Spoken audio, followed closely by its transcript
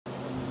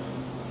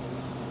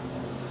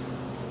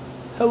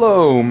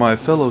Hello, my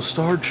fellow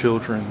star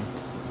children.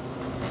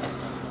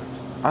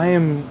 I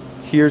am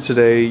here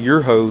today,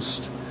 your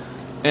host,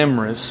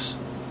 Emrys,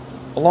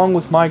 along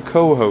with my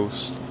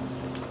co-host,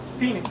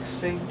 Phoenix,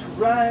 saying to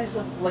rise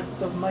up like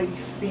the mighty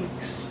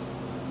phoenix.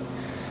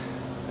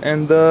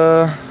 and,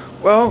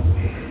 well,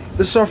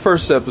 this is our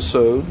first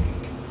episode,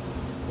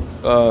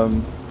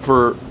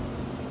 for,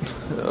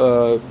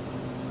 I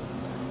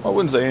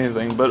wouldn't say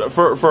anything, but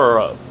for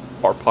our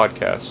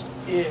podcast.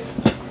 Yeah.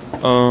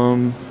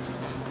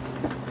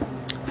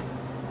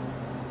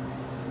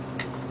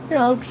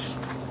 Yeah,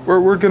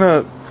 we're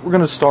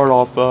gonna start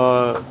off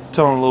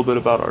telling a little bit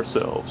about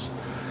ourselves,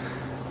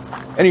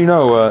 and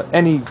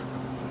any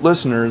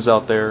listeners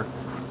out there,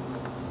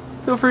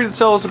 feel free to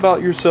tell us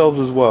about yourselves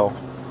as well.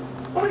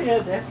 Oh yeah,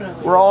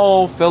 definitely. We're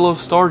all fellow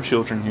star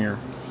children here.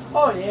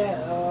 Oh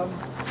yeah.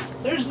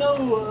 There's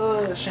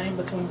no shame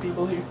between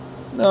people here.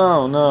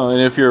 No,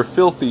 and if you're a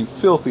filthy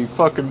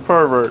fucking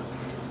pervert,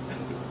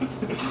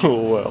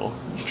 well,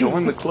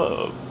 join the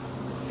club.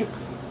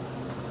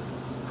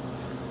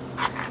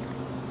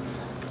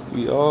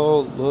 We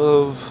all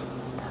love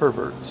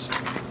perverts.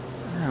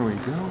 There we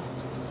go.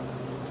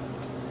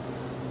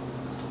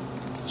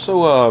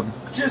 So,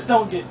 Just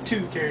don't get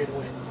too carried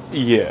away.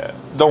 yeah,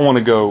 don't want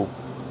to go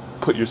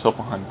put yourself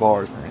behind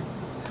bars or anything.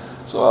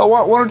 So,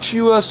 why don't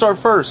you start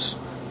first,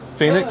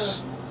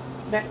 Phoenix?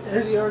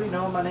 As you already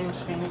know, my name's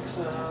Phoenix.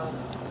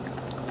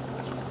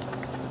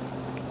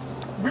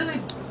 Really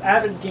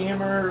avid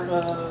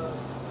gamer,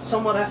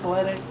 somewhat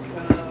athletic,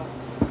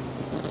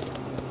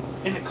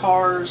 into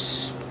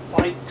cars,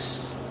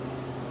 bikes,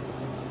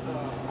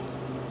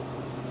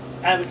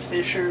 avid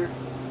fisher.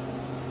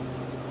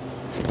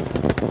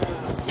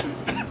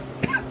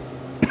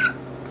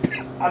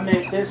 I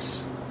met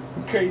this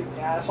crazy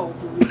asshole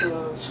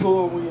through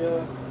school. We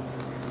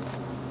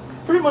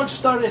pretty much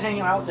started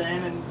hanging out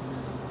then and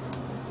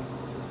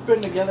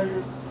been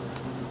together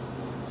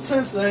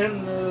since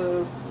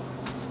then.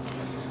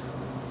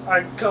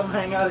 I'd come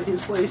hang out at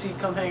his place, he'd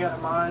come hang out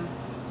at mine.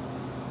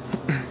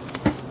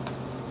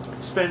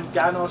 Spend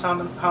God knows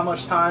how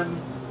much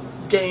time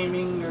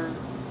gaming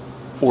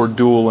Or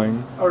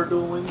dueling. or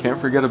dueling. Can't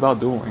forget about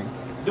dueling.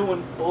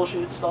 Doing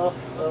bullshit stuff.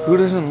 Who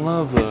doesn't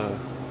love a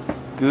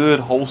good,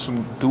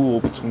 wholesome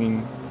duel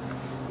between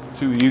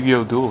two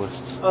Yu-Gi-Oh!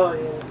 Duelists? Oh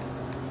yeah.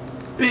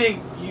 Big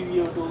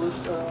Yu-Gi-Oh!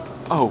 Duelist.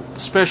 Oh,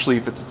 especially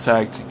if it's a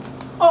tag team.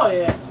 Oh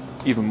yeah.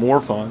 Even more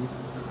fun.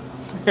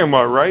 Am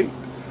I right?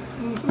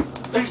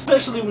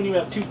 Especially when you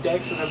have two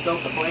decks that have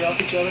built to play off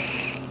each other.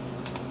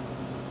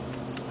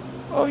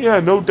 Oh yeah,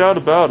 no doubt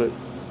about it.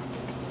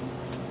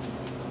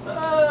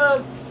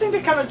 I think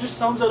that kind of just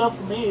sums it up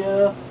for me.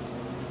 You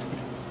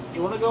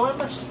want to go,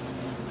 Emrys?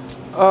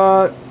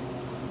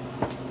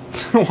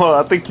 Well,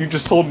 I think you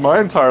just told my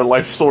entire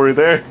life story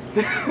there.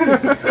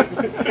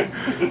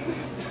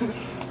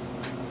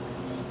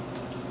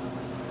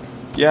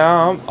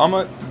 Yeah, I'm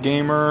a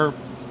gamer.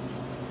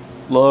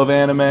 Love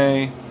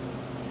anime.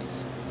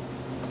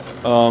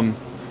 A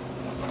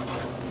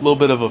little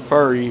bit of a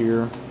furry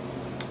here.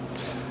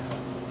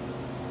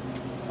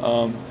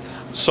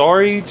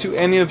 Sorry to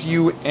any of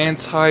you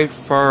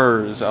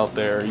anti-furs out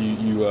there.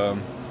 You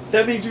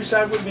That means you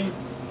side with me.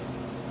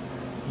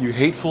 You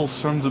hateful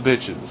sons of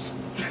bitches.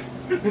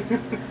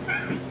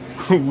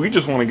 We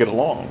just want to get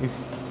along.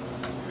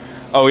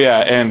 Oh yeah,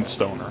 and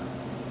stoner.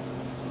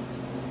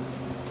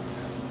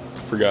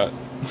 Forgot.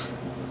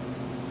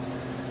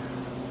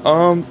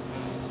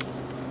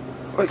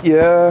 But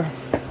yeah,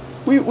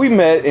 we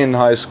met in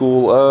high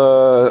school.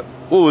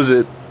 What was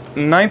it?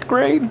 9th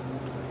grade?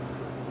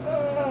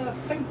 I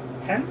think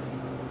 10?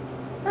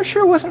 I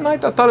sure it wasn't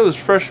 9th. I thought it was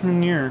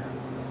freshman year.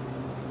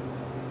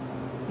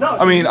 No.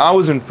 I mean, I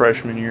was in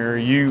freshman year.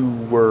 You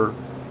were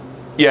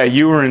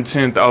in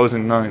 10th. I was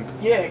in 9th.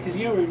 Yeah, because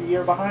you were a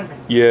year behind me.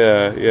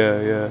 Yeah.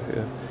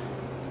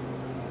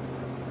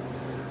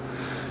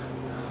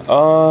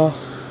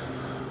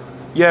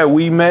 Yeah,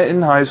 we met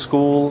in high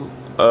school.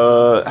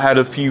 Had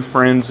a few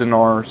friends in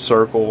our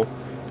circle.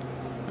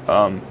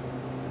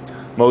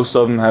 Most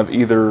of them have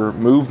either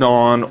moved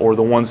on or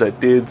the ones that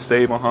did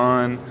stay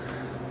behind.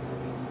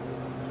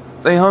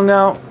 They hung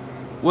out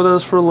with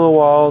us for a little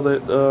while,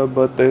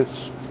 but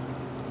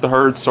the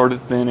herd started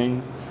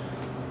thinning.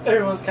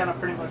 Everyone's kind of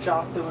pretty much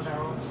off doing their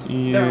own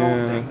thing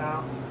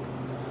now.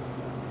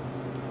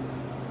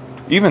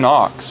 Even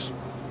Ox.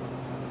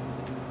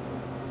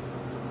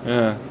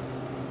 Yeah.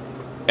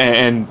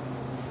 And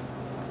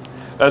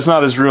that's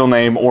not his real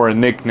name or a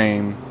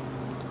nickname.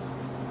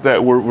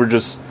 That we're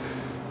just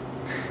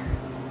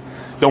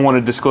don't want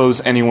to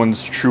disclose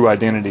anyone's true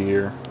identity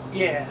here.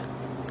 Yeah.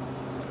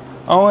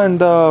 Oh,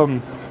 and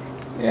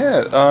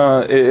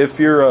if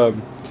you're a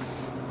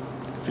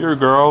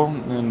girl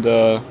and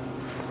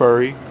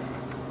furry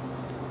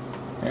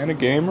and a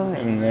gamer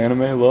and an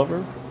anime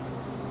lover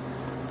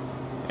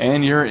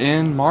and you're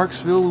in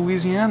Marksville,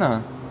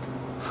 Louisiana,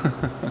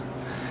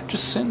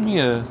 just send me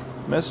a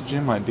message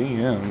in my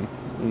DM.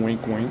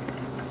 Wink, wink.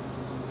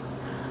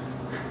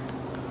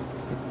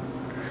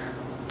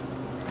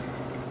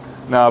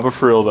 Nah, but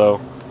for real though,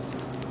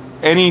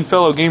 any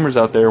fellow gamers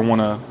out there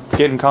want to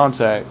get in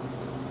contact,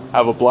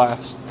 have a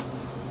blast,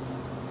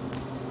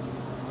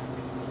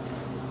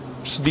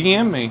 just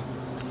DM me.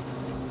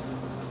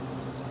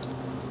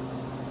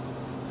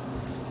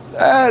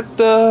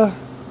 That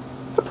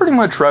pretty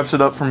much wraps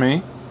it up for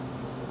me.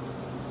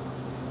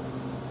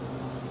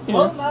 Yeah.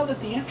 Well, now that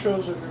the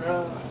intros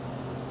are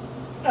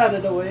out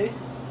of the way,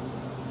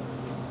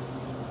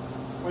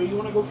 where you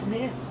want to go from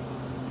here?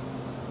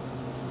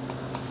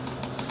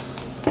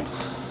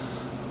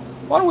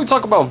 Why don't we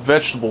talk about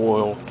vegetable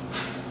oil?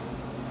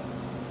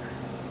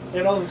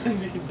 And all the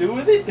things you can do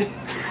with it?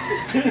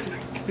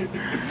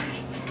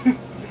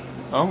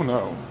 Oh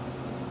no.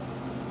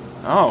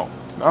 Oh,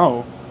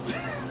 no.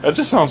 That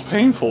just sounds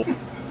painful.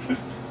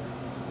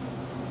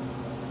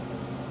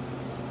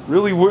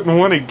 Really wouldn't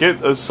want to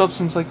get a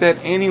substance like that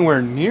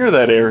anywhere near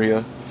that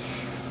area.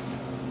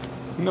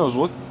 Who knows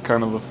what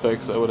kind of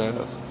effects that would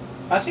have.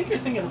 I think you're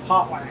thinking of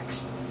hot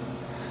wax.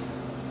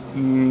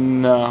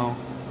 No.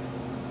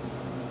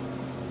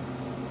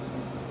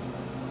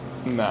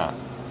 Nah.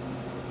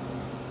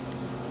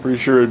 Pretty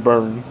sure it'd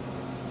burn.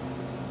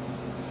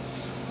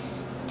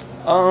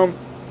 Help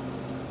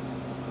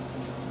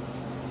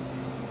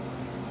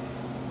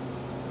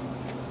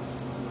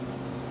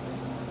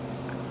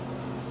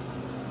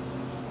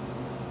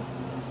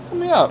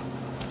me out.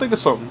 Think of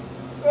something.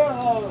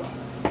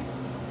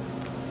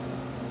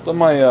 Let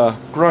my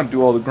grunt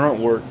do all the grunt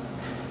work.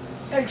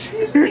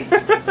 Excuse me.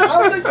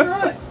 I'm the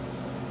grunt.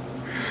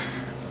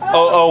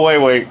 Oh,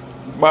 wait.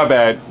 My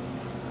bad.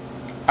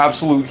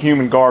 Absolute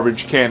human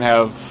garbage can't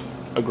have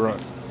a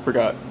grunt.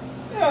 Forgot.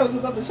 Yeah, I was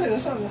about to say that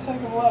sounds a heck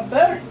of a lot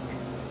better.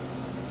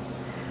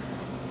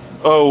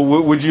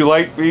 Oh, would you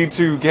like me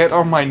to get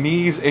on my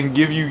knees and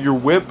give you your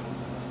whip?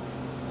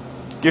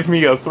 Give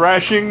me a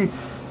thrashing?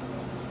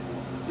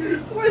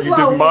 Where's You my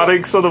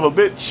demonic whip? son of a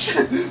bitch.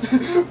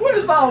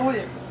 Where's my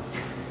whip?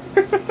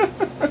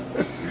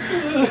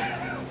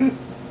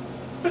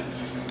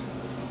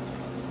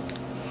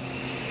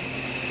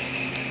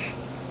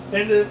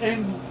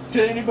 And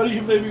to anybody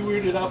who may be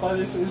weirded out by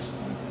this, is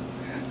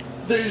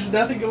there's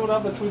nothing going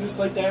on between us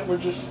like that. We're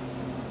just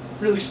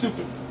really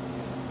stupid.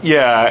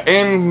 Yeah,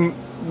 and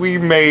we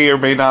may or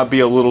may not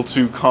be a little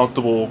too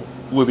comfortable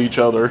with each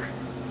other.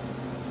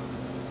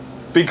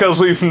 Because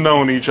we've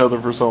known each other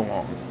for so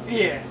long.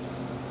 Yeah.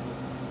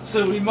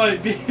 So we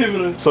might be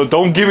able to... So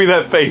don't give me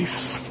that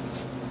face.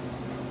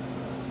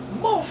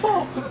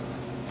 Mofo!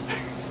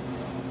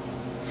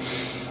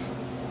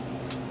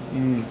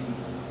 Mm.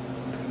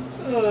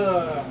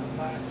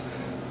 Man.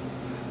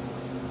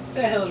 What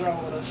the hell's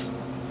wrong with us?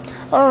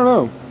 I don't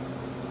know.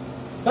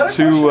 Better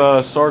Two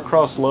question.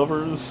 star-crossed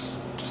lovers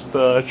just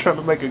trying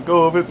to make a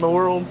go of it in the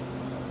world.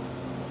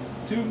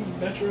 Two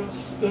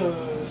metros,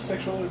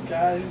 sexual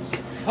guys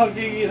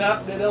hugging it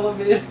out in an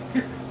elevator.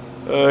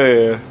 Oh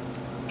yeah.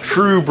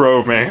 True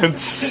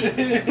bromance.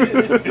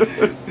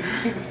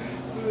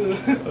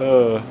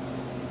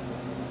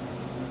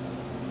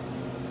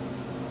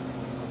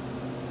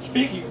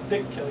 Speaking of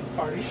dick killing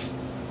parties,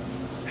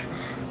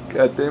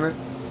 God damn it.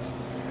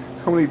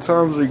 How many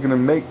times are you gonna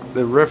make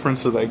the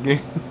reference to that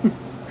game?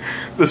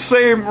 The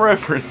same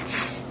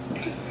reference.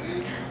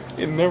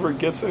 It never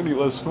gets any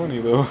less funny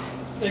though.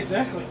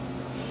 exactly.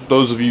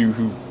 Those of you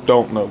who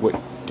don't know what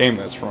game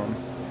that's from,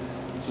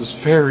 it's this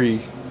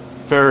very,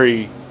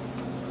 very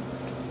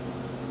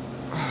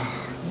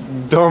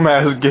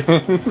dumbass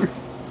game.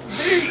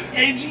 Very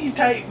edgy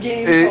type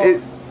game.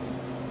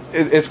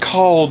 It's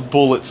called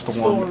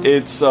Bulletstorm.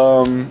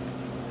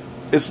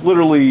 It's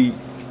literally,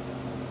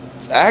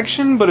 it's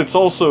action, but it's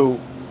also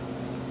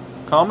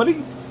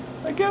comedy,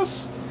 I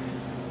guess.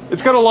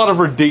 It's got a lot of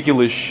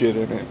ridiculous shit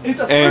in it. It's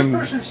a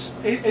first person.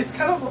 It's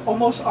kind of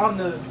almost on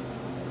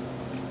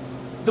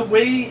the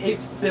way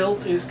it's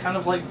built is kind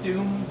of like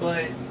Doom,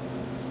 but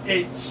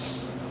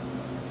it's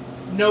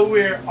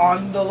nowhere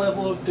on the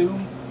level of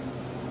Doom.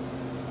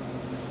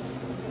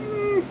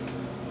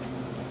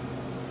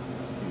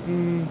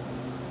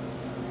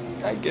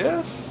 I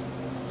guess.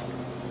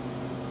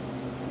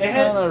 It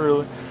had, No, not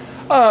really.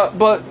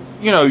 But,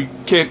 you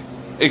can't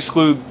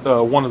exclude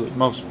one of the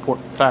most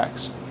important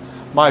facts.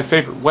 My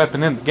favorite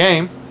weapon in the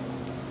game,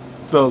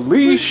 the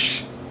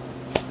leash.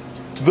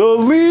 The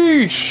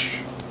leash!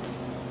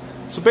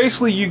 So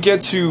basically you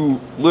get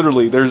to,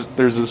 literally, there's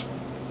this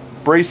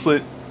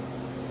bracelet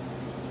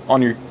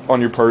on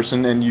your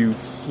person, and you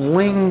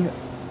fling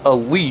a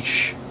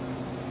leash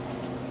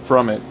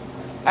from it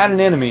at an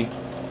enemy,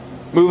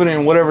 moving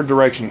in whatever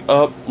direction,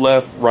 up,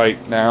 left,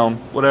 right, down,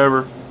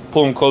 whatever,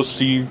 pull them close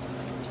to you,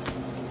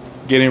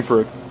 get in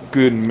for a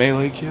good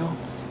melee kill,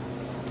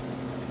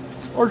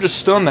 or just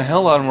stun the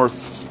hell out of them, or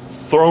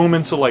throw them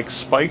into like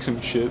spikes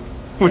and shit,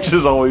 which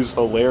is always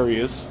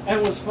hilarious.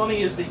 and what's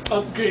funny is the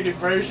upgraded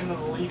version of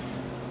the leaf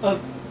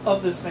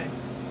of this thing.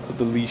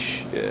 The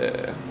leash,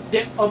 yeah.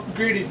 The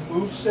upgraded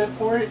moveset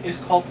for it is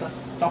called the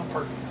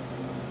Thumper.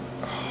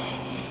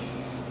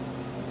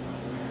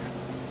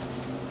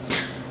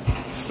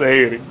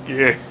 Say it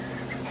again.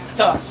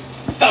 The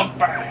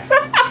Thumper.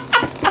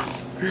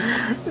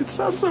 It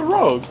sounds so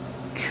wrong.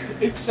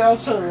 It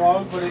sounds so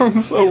wrong, but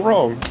Sounds so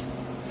wrong.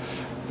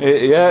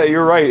 Yeah,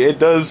 you're right. It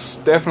does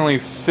definitely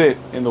fit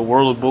in the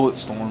world of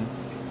Bulletstorm.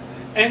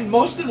 And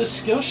most of the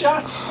skill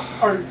shots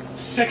are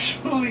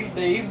sexually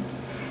named,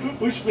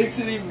 which makes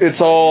it even.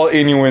 It's all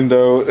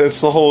innuendo. It's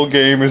the whole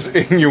game is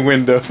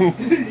innuendo.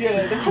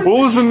 Yeah.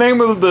 What was the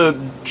name of the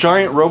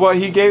giant robot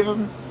he gave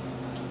him?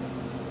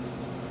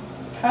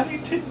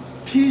 Paddington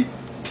T.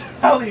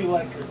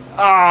 Tallywacker.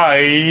 Ah,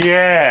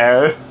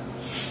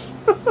 yes.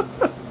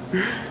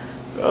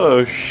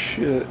 Oh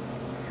shit.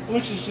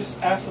 Which is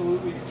just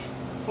absolutely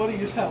funny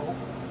as hell.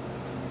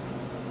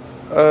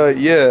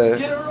 Yeah.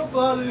 Get a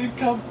robot and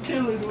come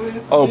kill it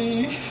with Oh.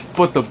 me.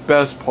 But the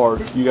best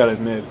part, you gotta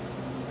admit,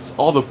 is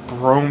all the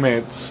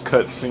bromance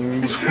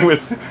cutscenes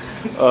with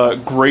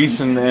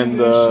Grayson and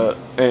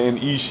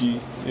Ishii.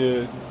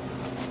 Yeah.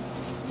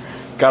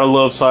 Gotta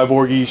love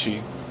Cyborg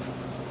Ishii.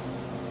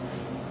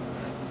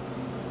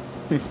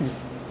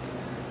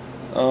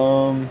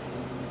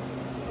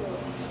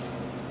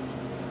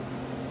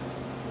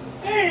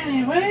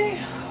 Anyway,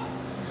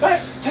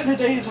 back to the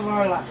days of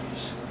our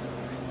lives.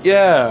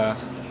 Yeah.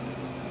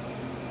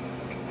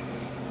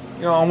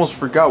 You know, I almost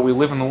forgot we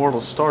live in the world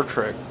of Star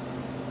Trek.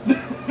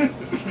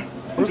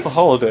 Where's the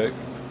holodeck?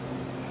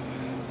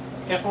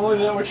 If only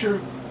that were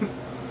true.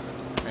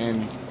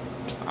 And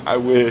I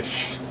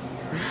wish.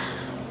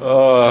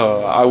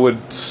 I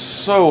would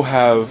so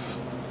have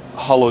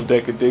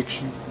holodeck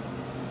addiction.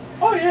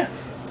 Oh yeah.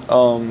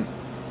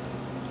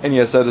 And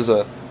yes, that is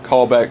a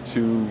callback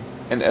to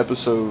an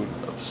episode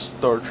of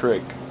Star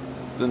Trek: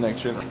 The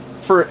Next Generation.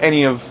 For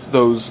any of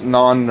those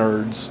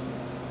non-nerds,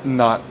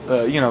 not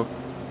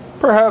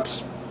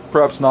perhaps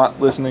not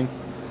listening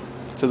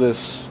to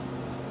this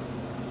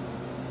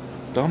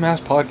dumbass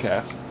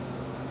podcast.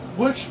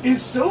 Which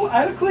is so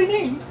adequately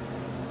named.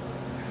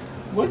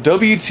 What?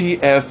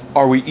 WTF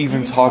are we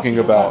even talking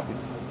about?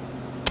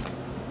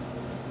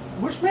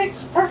 Which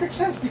makes perfect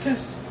sense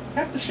because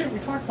half the shit we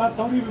talk about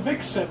don't even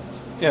make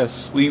sense.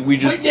 Yes, we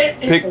just But yet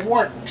pick it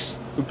works.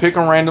 we pick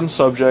a random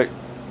subject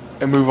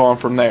and move on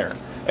from there.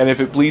 And if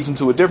it bleeds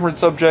into a different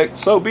subject,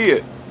 so be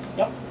it.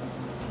 Yep.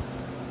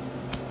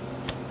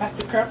 Half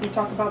the crap we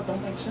talk about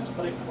don't make sense,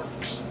 but it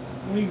works.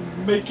 We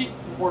make it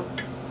work.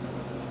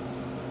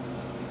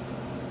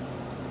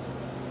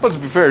 But to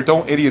be fair,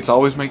 don't idiots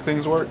always make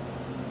things work?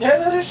 Yeah,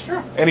 that is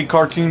true. Any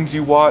cartoons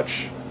you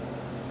watch,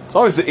 it's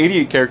always the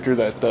idiot character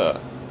that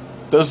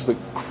does the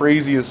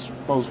craziest,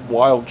 most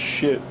wild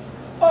shit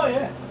Oh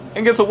yeah.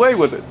 and gets away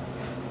with it.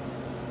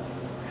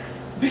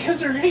 Because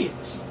they're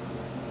idiots.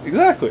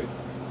 Exactly.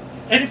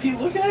 And if you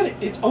look at it,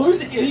 it's always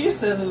the idiots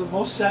that are the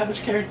most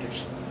savage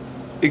characters.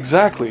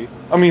 Exactly.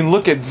 I mean,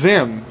 look at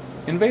Zim.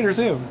 Invader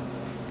Zim.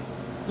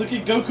 Look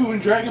at Goku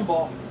and Dragon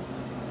Ball.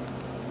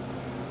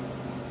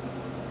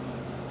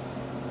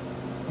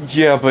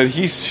 Yeah, but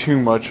he's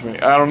too much for me.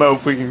 I don't know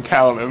if we can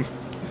count him.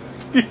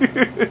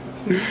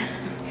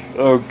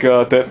 Oh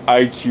god, that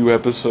IQ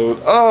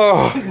episode.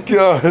 Oh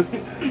god.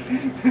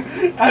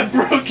 I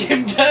broke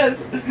him,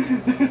 guys.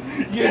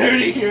 You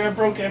heard it here. I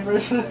broke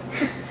Emerson.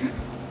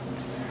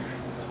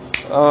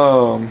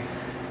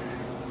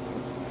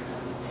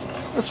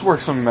 Let's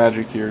work some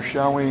magic here,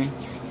 shall we?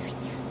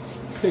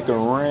 Pick a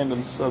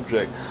random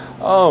subject.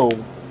 Oh,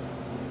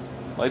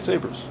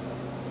 lightsabers.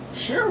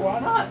 Sure, why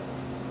not?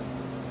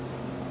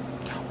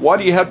 Why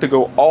do you have to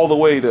go all the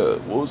way to,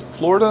 what was it,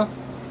 Florida?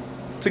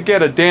 To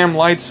get a damn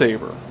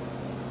lightsaber?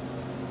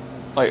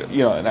 Like, you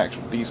know, an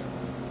actual decent.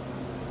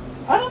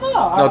 I don't know.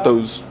 Not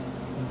those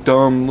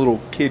dumb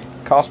little kid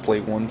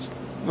cosplay ones.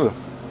 Ugh.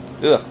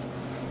 Ugh.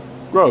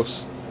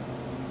 Gross.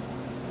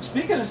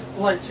 Speaking of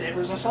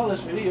lightsabers, I saw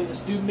this video.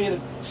 This dude made a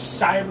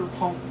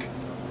cyberpunk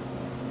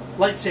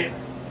lightsaber.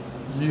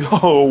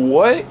 Yo,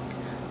 what?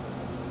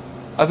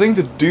 I think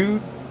the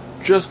dude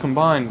just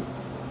combined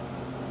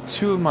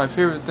two of my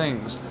favorite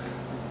things.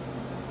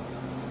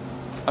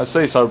 I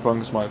say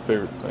cyberpunk is my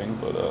favorite thing,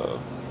 but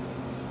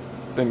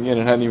then again,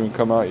 it hadn't even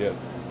come out yet.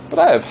 But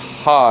I have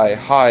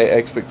high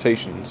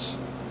expectations.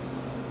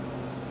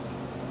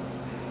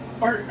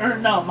 Or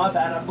no, my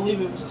bad. I believe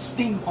it was a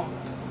steampunk.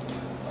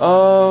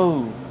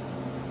 Oh,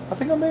 I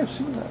think I may have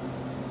seen that.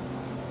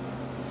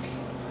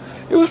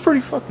 It was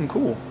pretty fucking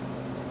cool.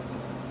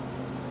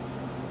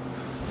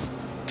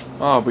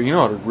 Oh, but you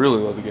know what I'd really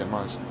love to get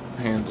my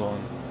hands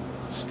on?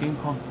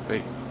 Steampunk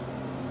Fate.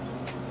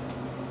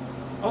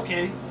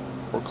 Okay,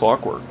 Or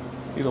Clockwork.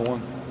 Either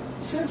one.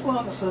 since we're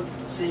on the subject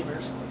of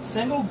sabers,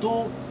 single,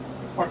 dual,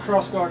 or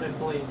cross-guarded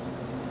blade?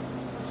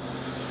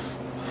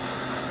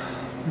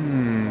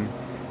 I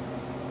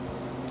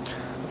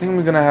think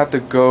I'm gonna have to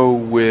go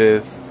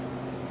with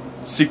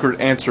Secret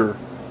Answer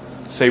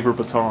Saber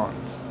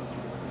Batons.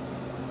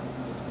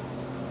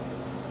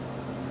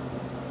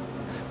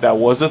 That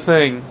was a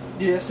thing.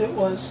 Yes, it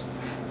was.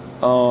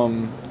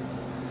 I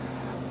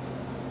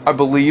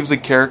believe the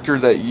character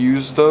that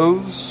used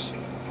those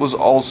was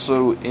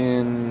also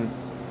in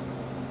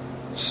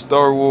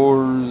Star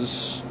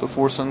Wars The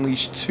Force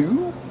Unleashed 2?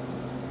 What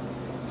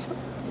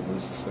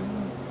was it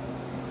saying?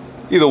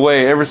 Either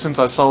way, ever since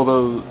I saw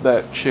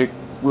that chick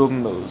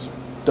wielding those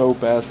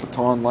dope ass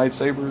baton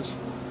lightsabers.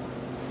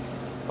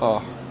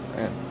 Oh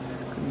man,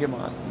 couldn't get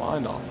my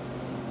mind off.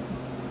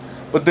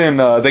 But then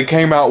they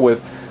came out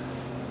with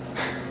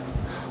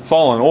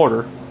Fallen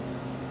Order.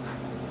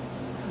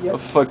 Yep. A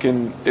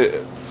fucking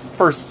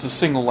first it's a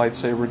single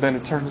lightsaber, then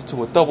it turns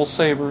into a double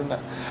saber,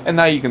 and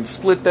now you can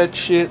split that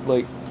shit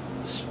like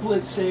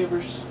Split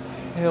sabers.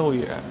 hell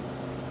yeah.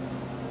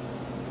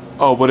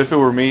 Oh, but if it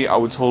were me, I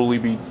would totally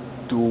be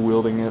dual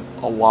wielding it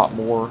a lot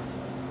more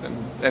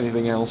than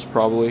anything else,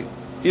 probably.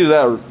 Either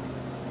that or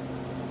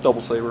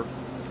double saber.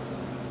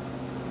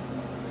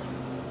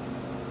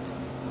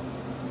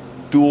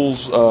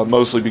 Duels,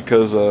 mostly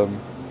because,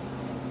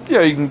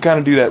 yeah, you can kind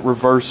of do that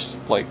reverse,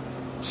 like,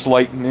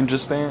 slight ninja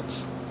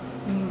stance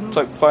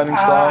type fighting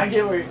style. I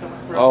get where you're coming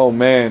from. Oh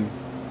man,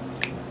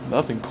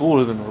 nothing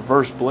cooler than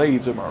reverse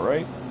blades, am I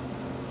right?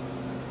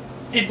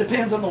 It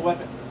depends on the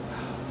weapon.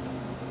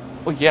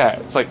 Well, yeah,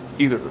 it's like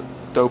either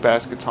dope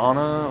ass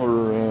katana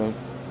or.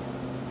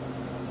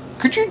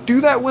 Could you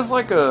do that with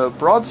like a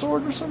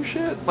broadsword or some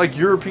shit? Like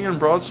European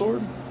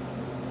broadsword?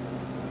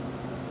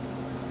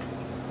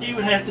 It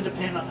would have to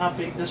depend on how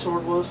big the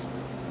sword was.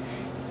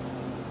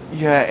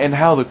 Yeah, and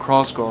how the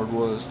crossguard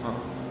was, huh?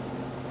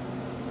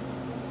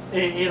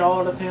 It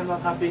all depends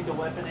on how big the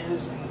weapon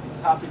is and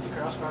how big the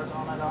crossguards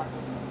on it are.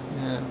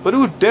 Yeah, but it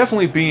would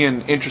definitely be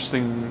an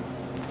interesting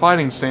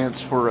fighting stance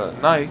for a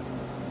knight.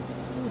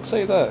 I would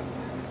say that.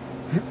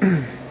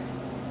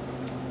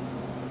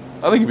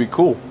 I think it'd be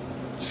cool.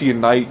 See a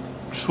knight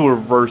just with a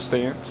reverse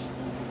stance.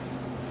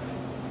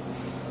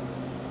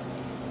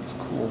 It's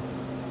cool.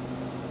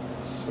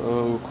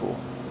 So cool.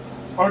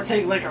 Or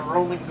take like a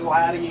Roman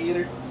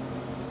gladiator.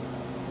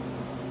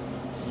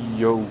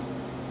 Yo.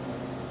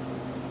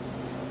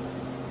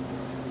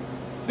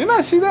 Didn't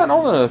I see that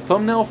on a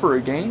thumbnail for a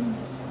game?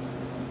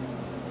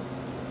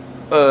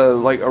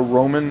 Like a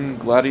Roman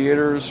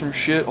gladiator or some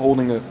shit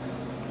holding a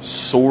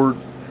sword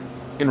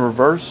in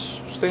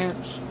reverse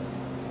stance?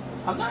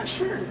 I'm not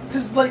sure,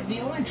 because like the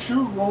only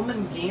true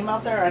Roman game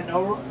out there I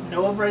know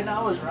of right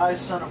now is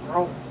Rise Son of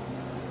Rome,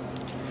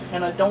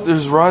 and I don't.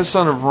 There's Rise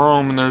Son of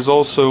Rome, and there's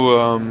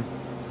also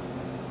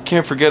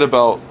can't forget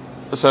about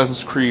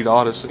Assassin's Creed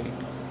Odyssey.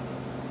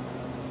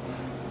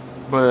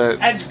 But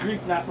That's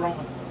Greek, not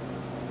Roman.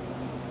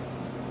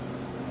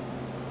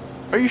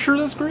 are you sure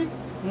that's Greek?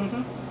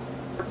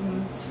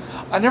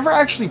 Mm-hmm. I never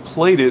actually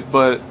played it,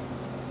 but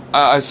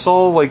I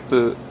saw like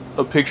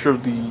a picture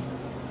of the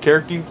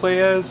character you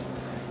play as.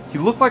 He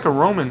looked like a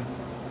Roman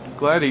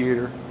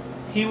gladiator.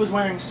 He was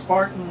wearing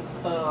Spartan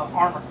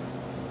armor.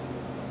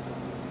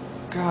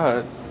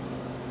 God,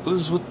 what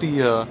is with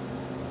the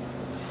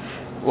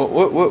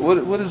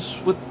what is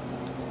with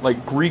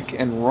like Greek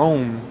and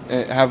Rome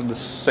having the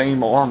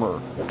same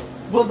armor?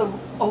 Well,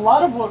 a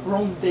lot of what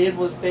Rome did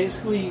was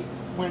basically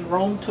when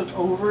Rome took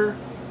over,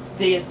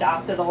 they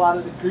adopted a lot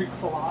of the Greek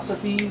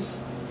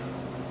philosophies.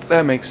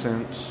 That makes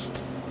sense.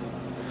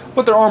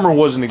 But their armor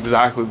wasn't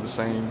exactly the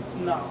same.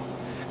 No.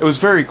 It was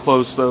very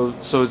close though,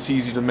 so it's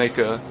easy to make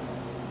a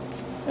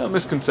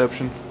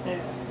misconception. Yeah.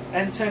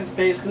 And since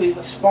basically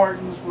the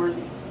Spartans were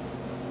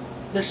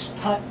the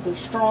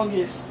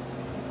strongest,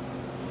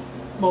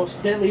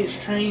 most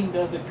deadliest trained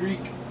of the Greek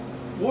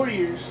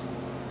warriors,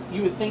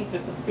 you would think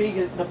that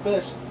the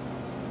best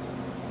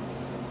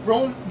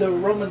the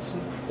Roman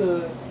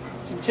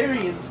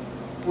centurions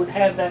would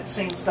have that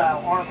same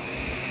style armor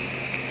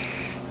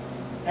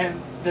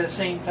and the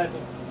same type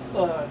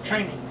of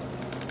training.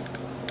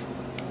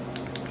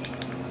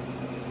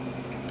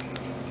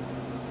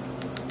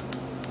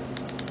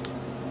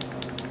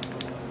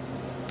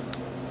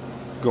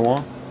 Go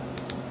on.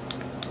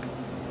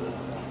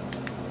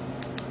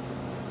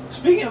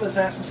 Speaking of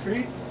Assassin's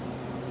Creed,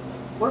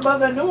 what about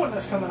that new one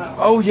that's coming out?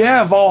 Oh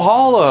yeah,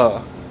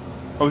 Valhalla.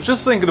 I was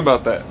just thinking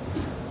about that.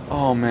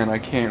 Oh man, I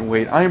can't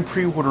wait. I am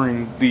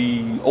pre-ordering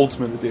the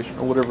Ultimate Edition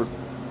or whatever,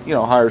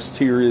 highest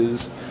tier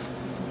is.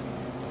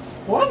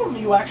 One of them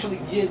you actually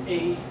get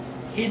a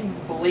hidden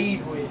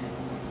blade with.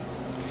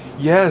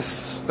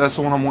 Yes, that's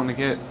the one I'm wanting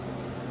to get.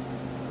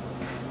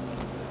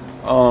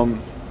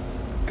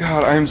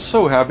 God, I am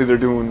so happy they're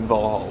doing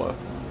Valhalla.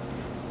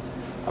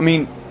 I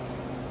mean,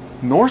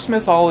 Norse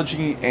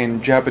mythology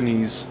and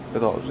Japanese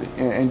mythology,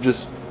 and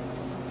just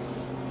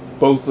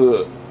both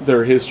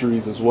their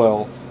histories as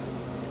well.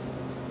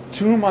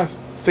 Two of my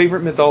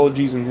favorite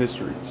mythologies and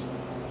histories.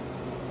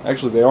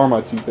 Actually, they are my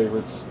two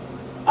favorites.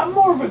 I'm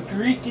more of a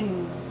Greek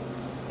and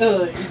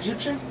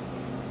Egyptian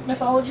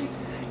mythology,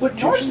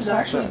 but Norse is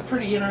actually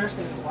pretty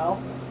interesting as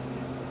well.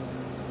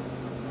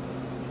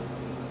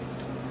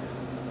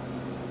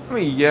 I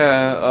mean,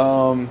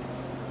 yeah,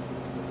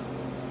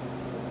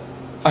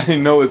 I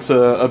know it's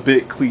a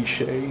bit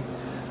cliche,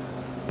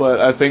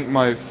 but I think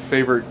my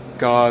favorite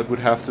god would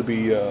have to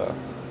be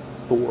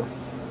Thor.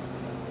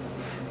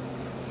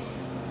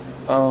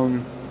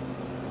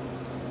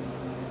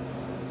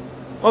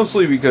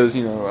 Mostly because,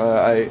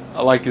 I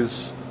like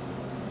his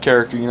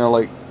character,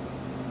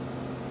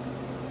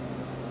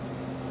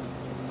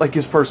 like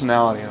his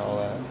personality and all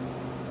that.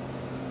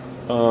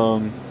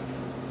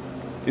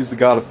 is the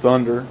god of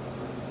thunder.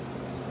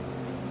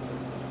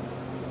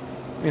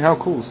 I mean, how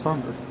cool is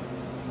thunder?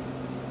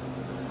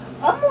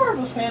 I'm more of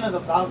a fan of the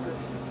Valkyrie.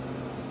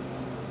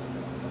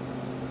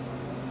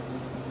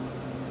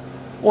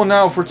 Well,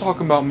 now if we're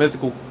talking about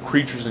mythical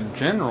creatures in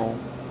general,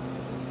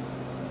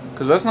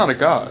 because that's not a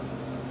god.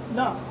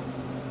 No.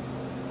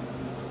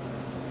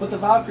 But the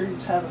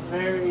Valkyries have a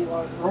very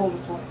large role to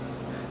play.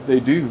 They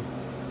do.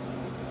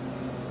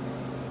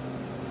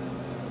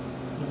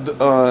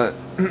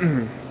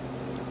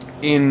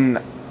 In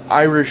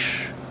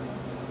Irish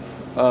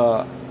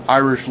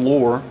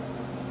lore,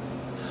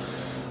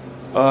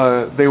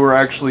 they were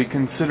actually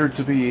considered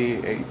to be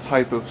a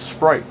type of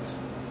sprite.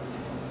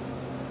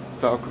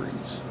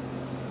 Valkyries.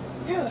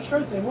 Yeah, that's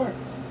right, they were.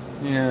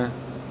 Yeah.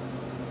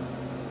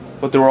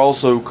 But they were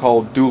also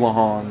called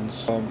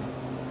Dullahans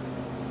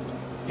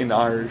in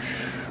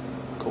Irish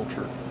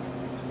culture,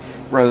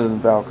 rather than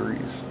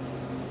Valkyries.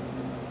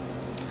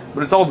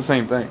 But it's all the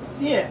same thing.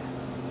 Yeah.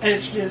 And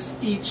it's just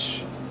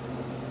each...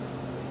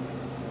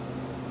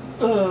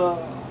 I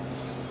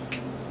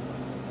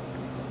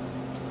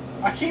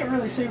can't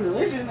really say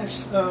religion,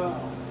 it's...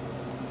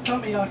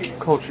 help me out here.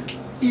 Culture.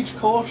 Each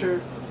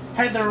culture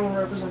had their own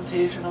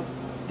representation of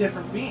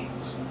different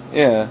beings.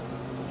 Yeah.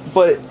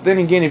 But then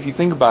again, if you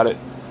think about it,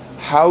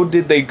 how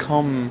did they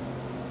come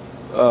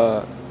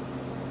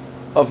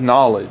of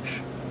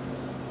knowledge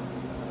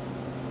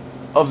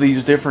of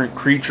these different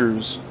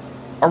creatures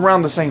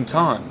around the same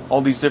time?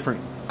 All these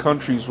different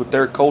countries with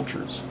their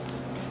cultures.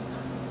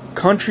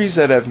 Countries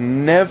that have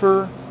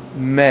never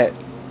met.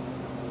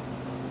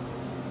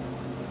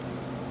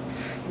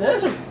 That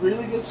is a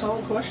really good,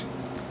 solid question.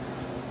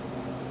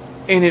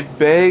 And it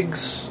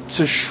begs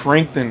to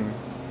strengthen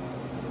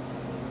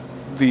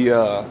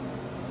the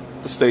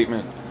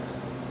statement.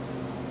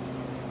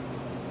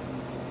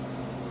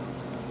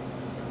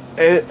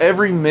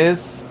 Every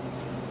myth,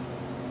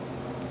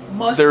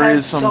 Must there have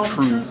is some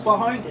truth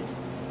behind it.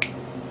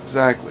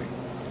 Exactly.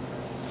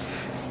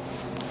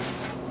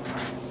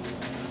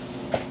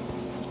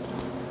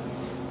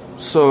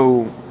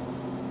 So,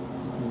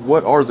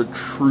 what are the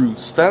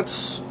truths?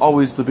 That's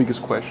always the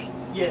biggest question.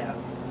 Yeah.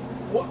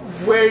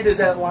 Where does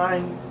that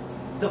line,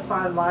 the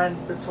fine line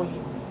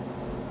between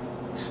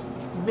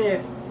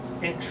myth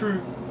and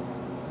truth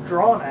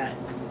drawn at?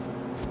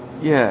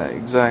 Yeah,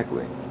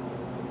 exactly.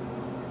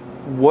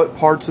 What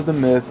parts of the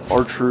myth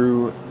are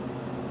true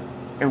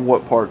and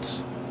what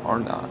parts are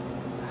not?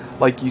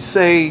 Like you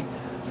say,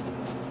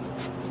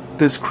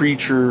 this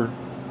creature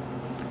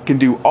can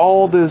do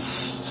all this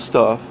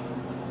stuff,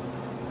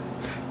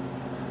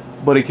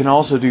 but it can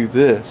also do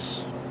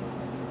this.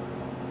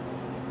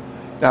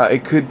 Now,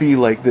 it could be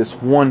like this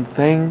one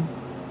thing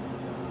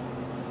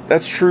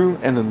that's true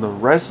and then the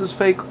rest is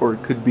fake, or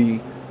it could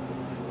be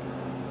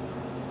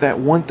that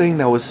one thing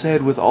that was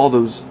said with all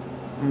those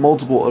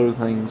multiple other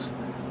things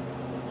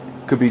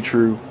could be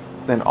true,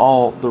 then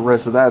all the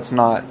rest of that's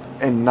not,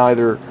 and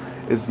neither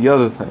is the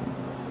other thing.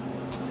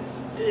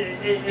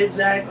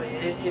 Exactly.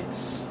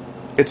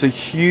 It's a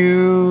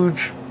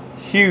huge,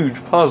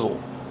 huge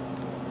puzzle.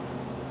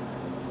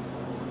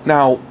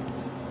 Now,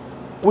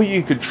 what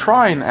you could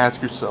try and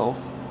ask yourself,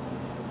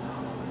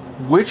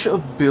 which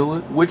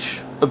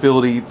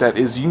ability that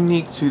is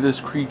unique to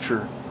this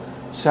creature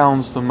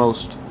sounds the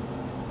most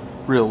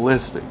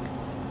realistic?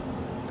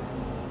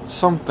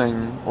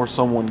 Something or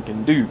someone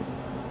can do.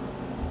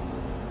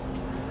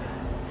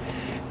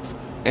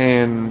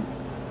 And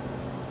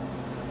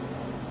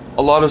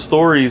a lot of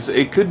stories,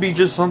 it could be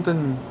just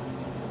something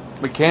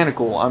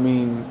mechanical. I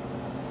mean,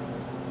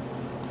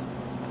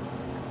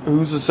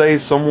 who's to say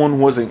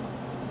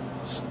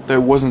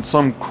there wasn't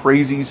some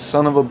crazy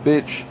son of a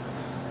bitch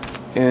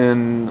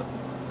in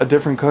a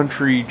different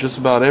country just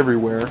about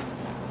everywhere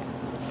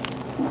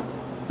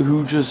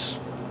who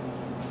just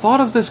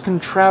thought of this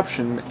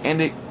contraption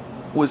and it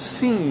was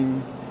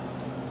seen,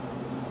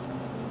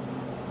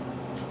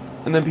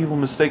 and then people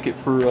mistake it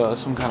for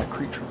some kind of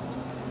creature.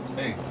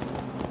 Hey.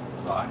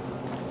 Bye.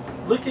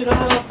 Look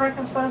at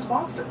Frankenstein's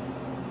monster.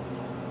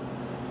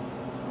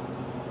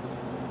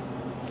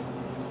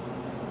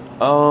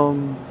 I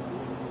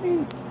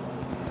mean,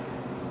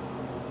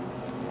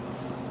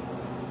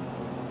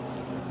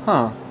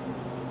 I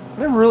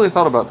never really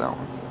thought about that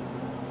one.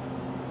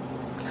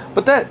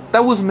 But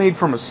that was made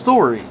from a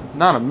story,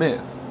 not a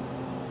myth.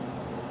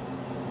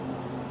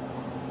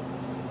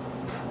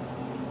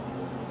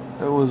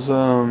 That was,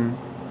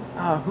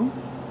 who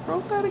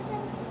wrote that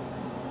again?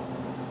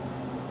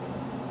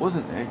 It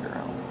wasn't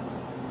Edgar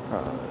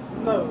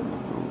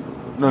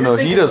Allan. No,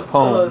 he does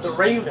poems. The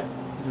Raven.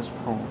 He does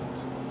poems.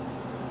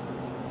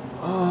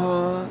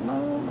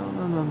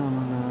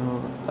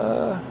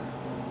 No.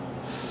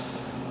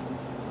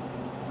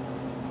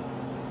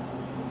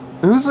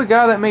 Who's the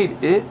guy that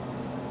made It?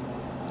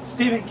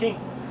 Stephen King.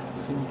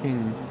 Stephen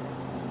King.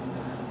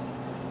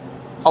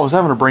 I was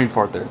having a brain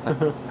fart there.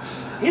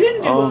 He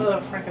didn't do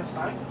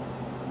Frankenstein.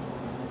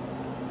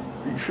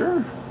 Are you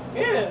sure?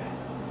 Yeah.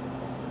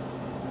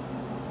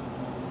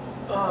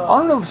 I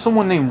don't know if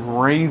someone named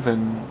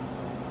Raven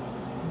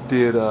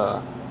did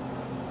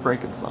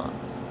Frankenstein.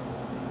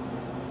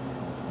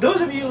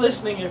 Those of you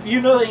listening, if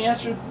you know the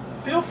answer,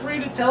 feel free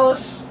to tell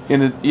us.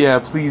 And yeah,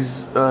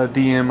 please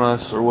DM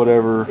us or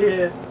whatever.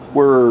 Yeah.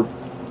 We're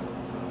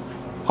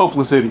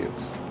hopeless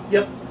idiots.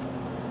 Yep.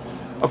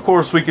 Of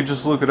course, we could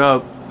just look it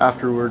up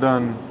after we're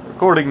done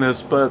recording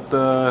this, but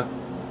so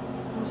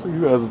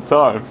who has the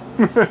time?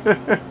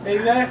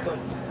 Exactly.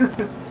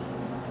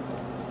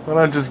 Why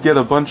not just get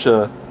a bunch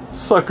of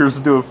suckers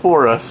to do it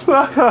for us?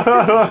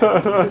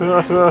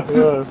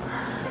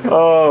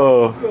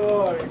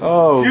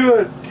 Oh,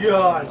 Good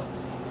God.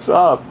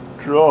 top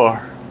drawer.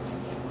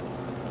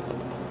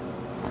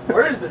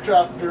 Where's the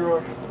top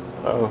drawer?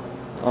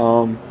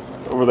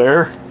 Over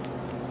there.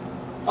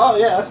 Oh,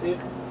 yeah, I see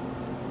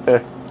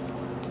it.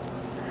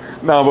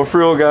 No, but for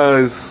real,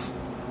 guys,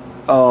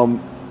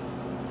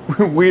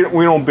 we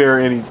don't bear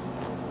any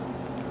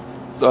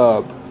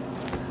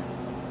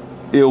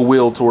ill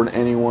will toward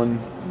anyone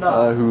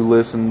No. who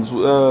listens.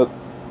 You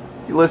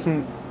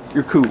listen,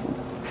 you're cool.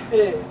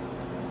 Yeah.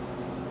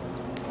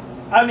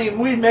 I mean,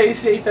 we may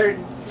say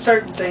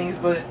certain things,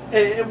 but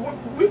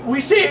we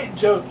say it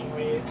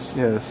jokingly. It's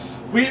Yes.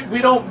 we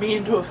don't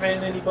mean to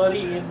offend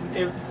anybody, and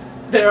if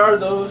there are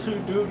those who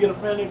do get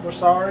offended, we're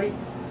sorry.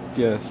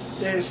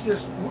 Yes. It's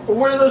just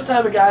we're those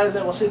type of guys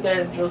that will sit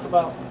there and joke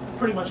about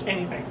pretty much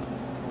anything.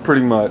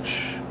 Pretty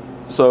much.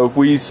 So if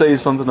we say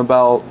something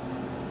about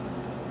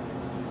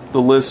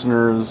the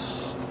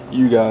listeners,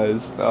 you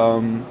guys,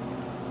 Don't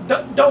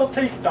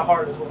take it to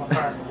heart is what I'm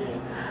trying to get.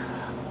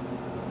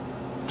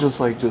 just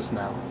like just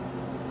now.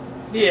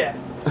 Yeah.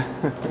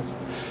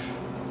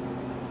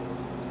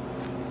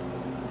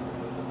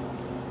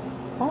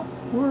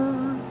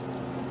 Awkward.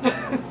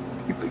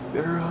 You think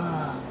they're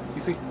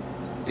you think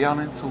the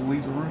audience will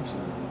leave the room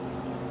soon?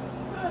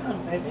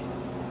 Maybe.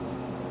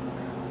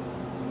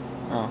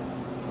 Oh.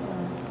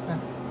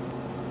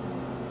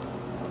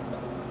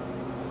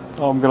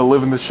 Oh, I'm gonna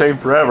live in the shame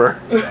forever.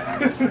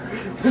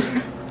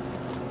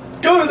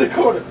 Go to the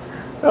corner.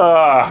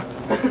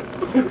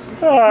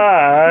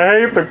 I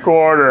hate the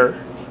corner.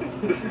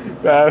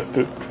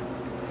 Bastard.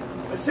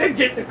 I said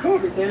get in the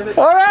corner, damn it.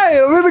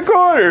 Alright, I'm in the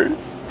corner.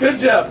 Good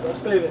job. I'll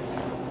stay there.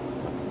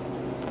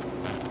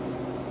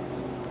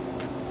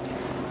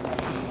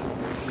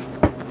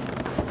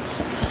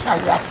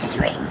 Oh, that's his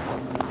ring.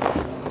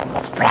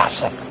 It's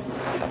precious.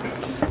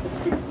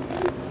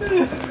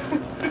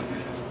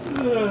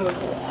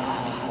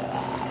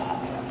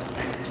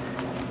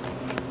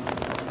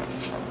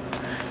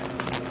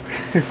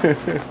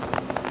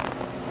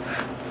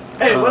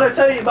 Hey, what'd I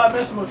tell you about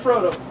messing with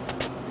Frodo?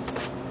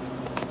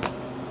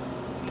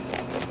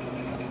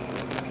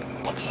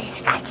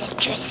 He's got a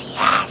juicy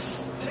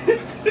ass.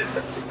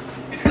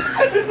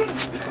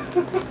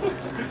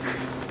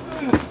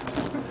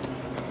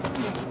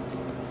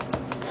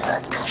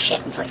 Go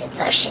shit for the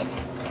potion.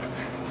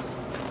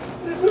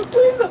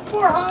 Leave the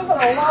poor hobbit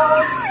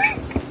alone.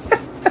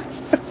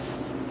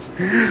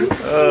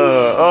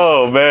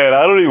 Oh man,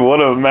 I don't even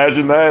want to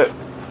imagine that.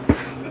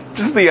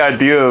 Just the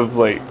idea of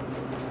like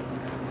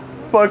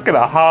fucking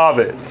a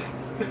hobbit.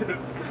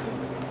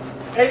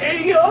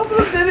 And you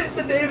almost did it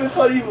to David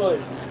Funny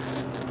Voice.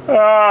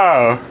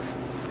 Oh.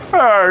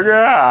 Oh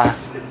yeah.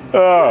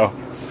 Oh.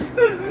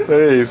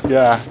 Please,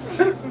 yeah.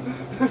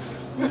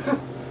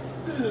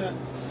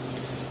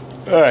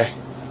 Hey.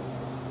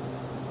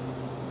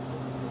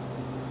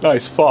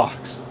 Nice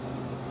fox.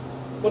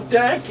 Well,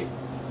 thank you.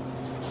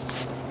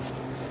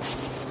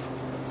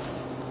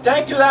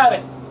 Thank you,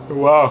 laddie. You're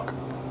welcome.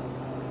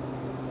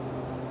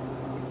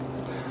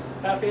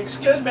 Now, if you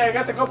excuse me, I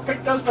got to go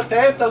pick those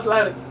potatoes,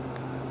 laddie.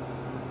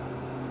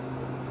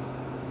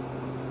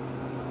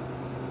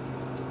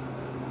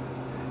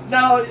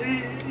 Now,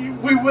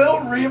 we will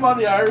ream on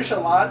the Irish a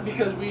lot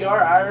because we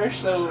are Irish,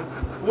 so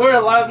we're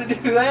allowed to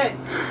do that.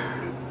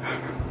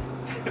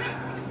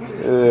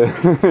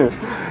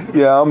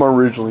 Yeah, I'm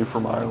originally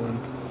from Ireland.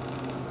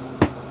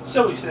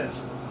 So he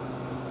says.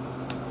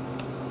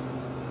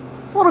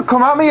 Wanna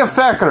come at me, you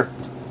fecker?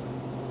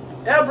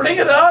 Yeah, bring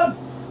it on.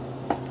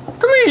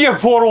 Come here, you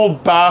poor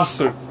old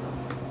bastard.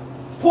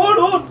 Pour it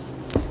on.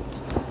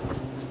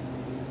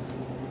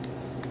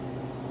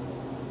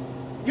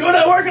 You and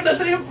I work at the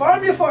same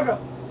farm, you fucker.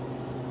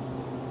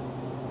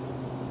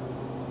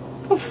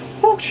 The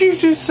fuck she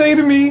just say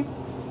to me?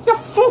 You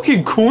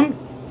fucking cunt.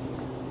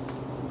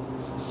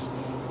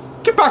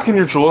 Get back in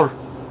your drawer.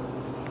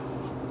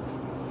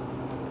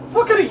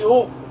 Fuck are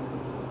you?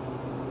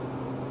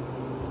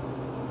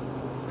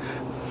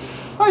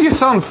 Oh, you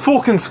sound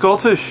fucking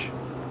Scottish.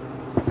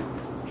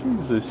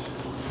 Jesus.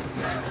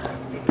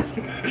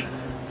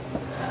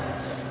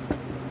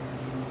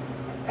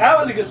 That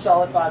was a good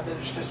solid 5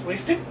 minutes just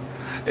wasted.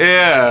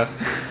 Yeah.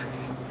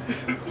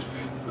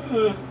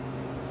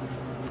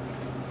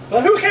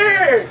 But who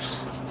cares?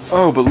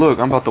 Oh, but look,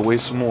 I'm about to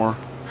waste some more.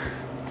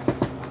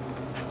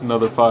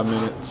 Another 5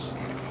 minutes.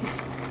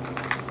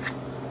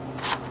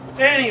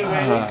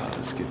 Anyway,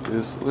 Let's get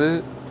this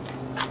lit.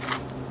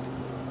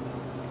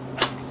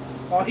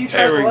 while he tries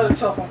There to we let go.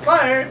 himself on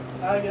fire,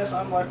 I guess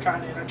I'm left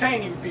trying to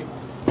entertain you people.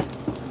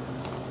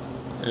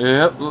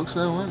 Yep, looks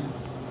that way.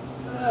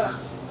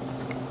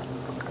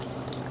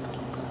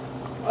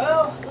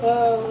 Well,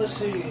 let's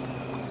see.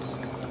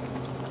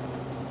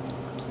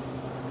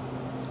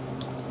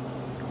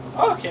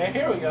 Okay,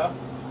 here we go.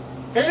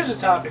 Here's a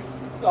topic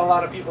a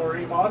lot of people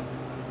ream on.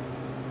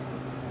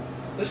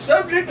 The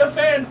subject of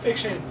fan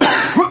fiction.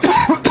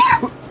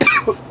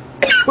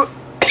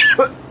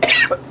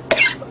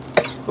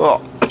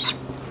 Oh.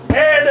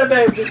 And the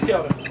babe just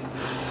killed him.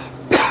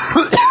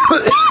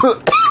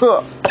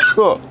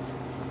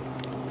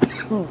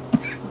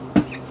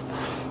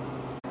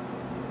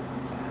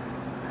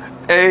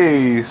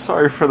 Hey,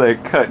 sorry for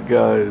that cut,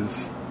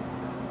 guys.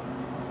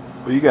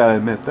 But you gotta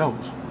admit, that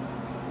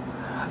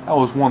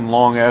was one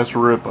long ass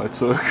rip I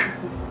took.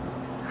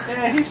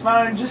 Yeah, he's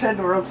fine. Just had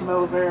to rub some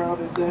aloe vera on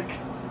his dick.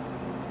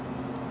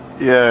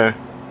 Yeah.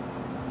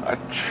 I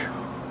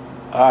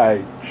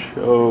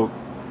choked.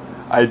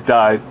 I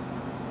died.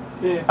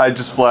 Yeah. I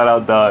just flat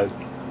out died.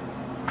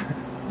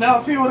 Now,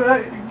 if he would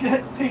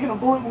have taken a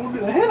bullet wound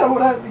to the head, I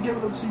would have had to give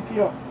him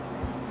CPR.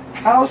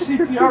 How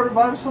CPR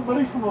revives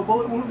somebody from a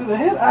bullet wound to the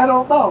head? I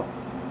don't know.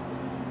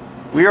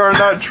 We are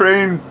not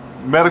trained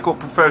medical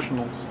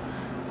professionals.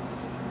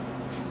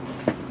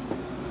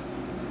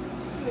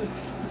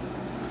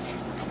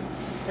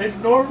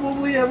 And nor will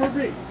we ever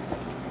be.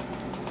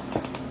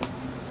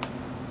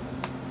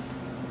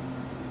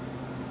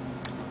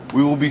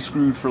 We will be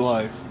screwed for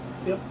life.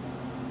 Yep.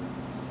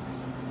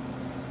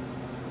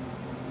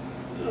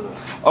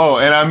 Oh,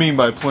 and I mean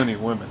by plenty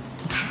of women.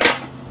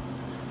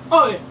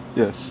 Oh, yeah.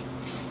 Yes.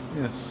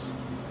 Yes.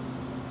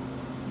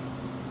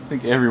 I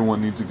think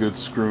everyone needs a good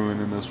screwing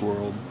in this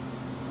world.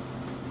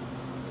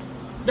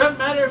 Doesn't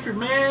matter if you're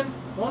man,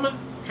 woman,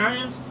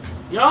 trans,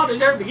 y'all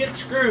deserve to get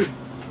screwed.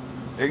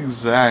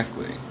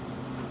 Exactly.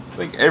 I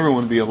think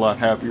everyone would be a lot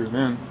happier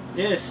then.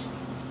 Yes.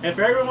 If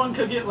everyone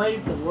could get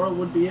laid, the world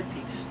would be at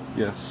peace.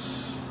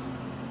 Yes.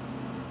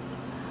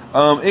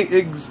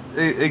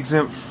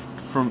 Exempt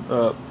from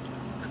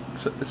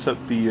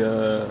except the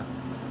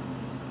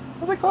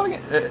what are they calling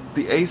it?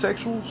 The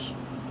asexuals?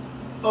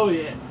 Oh, yeah.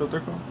 Is that what they're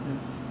called? Yeah.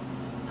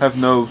 Have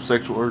no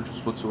sexual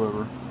urges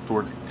whatsoever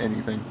toward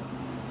anything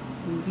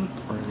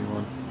or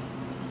anyone.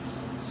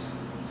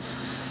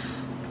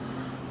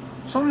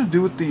 Something to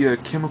do with the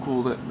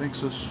chemical that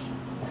makes us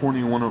horny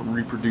and want to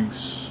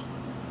reproduce.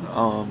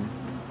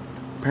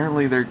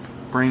 Apparently their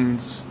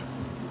brains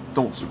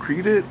don't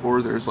secrete it,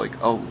 or there's like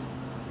a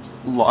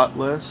lot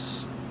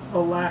less. A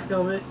lack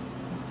of it.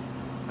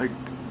 Like,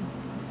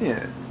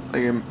 yeah,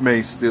 like it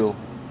may still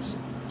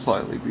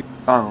slightly be.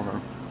 I don't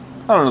know.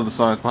 I don't know the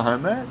science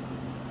behind that.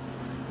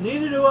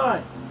 Neither do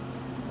I.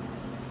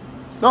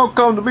 Don't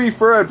come to me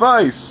for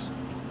advice.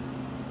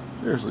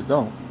 Seriously,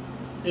 don't.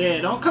 Yeah,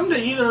 don't come to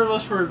either of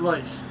us for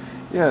advice.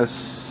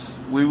 Yes,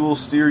 we will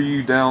steer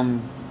you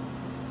down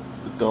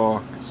the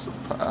darkest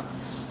of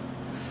paths.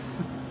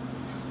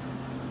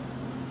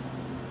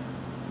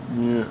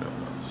 Yes.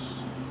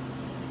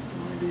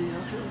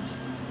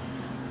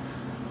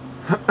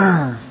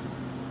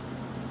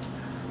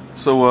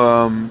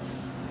 So,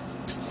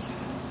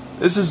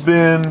 this has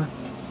been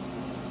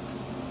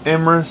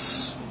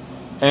Emrys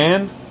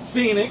and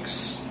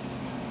Phoenix.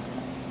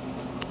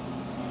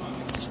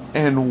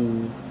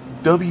 And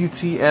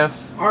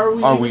WTF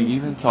Are we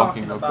even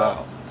talking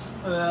about?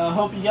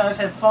 Hope you guys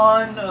had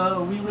fun.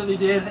 We really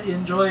did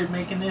enjoy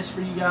making this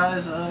for you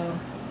guys.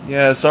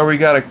 Yeah, sorry we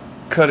gotta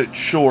cut it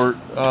short.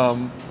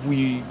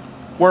 We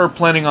were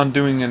planning on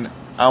doing an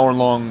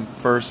hour-long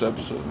first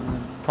episode.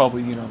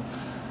 Probably,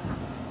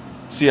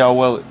 see how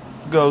well it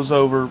goes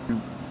over.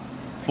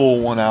 Full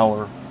 1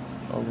 hour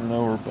over and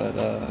over. But,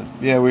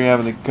 yeah, we're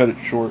having to cut it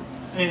short.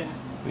 Yeah.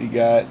 We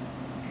got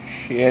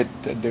shit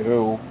to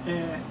do.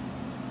 Yeah.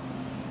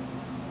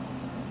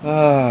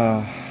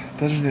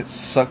 Doesn't it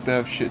suck to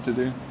have shit to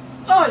do?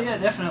 Oh, yeah,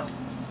 definitely.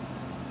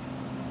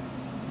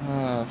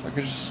 If I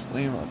could just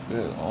lay in my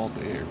bed all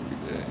day, every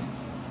day.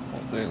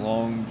 All day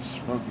long, just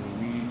smoking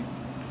weed.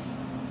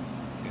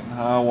 Getting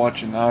high,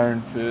 watching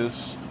Iron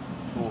Fist.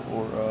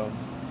 Or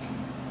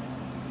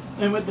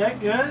And with that,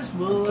 guys,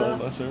 we'll...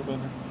 that's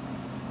everybody.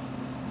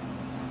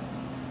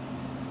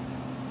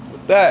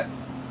 With that,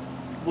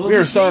 we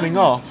are signing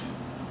off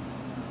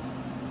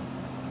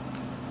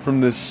from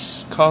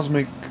this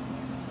cosmic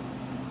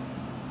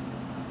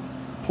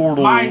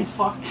portal.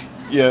 Mindfuck.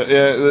 Yeah,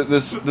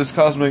 this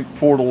cosmic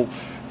portal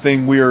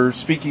thing we are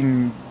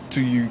speaking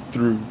to you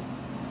through.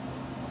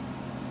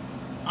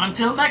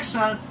 Until next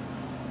time.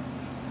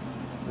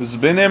 This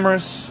has been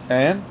Emrys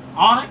and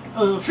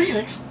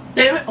Phoenix.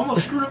 Damn it,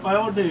 almost screwed up my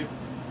own name.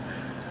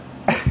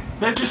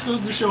 That just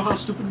goes to show how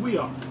stupid we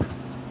are.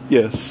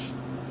 yes,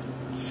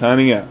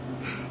 signing out.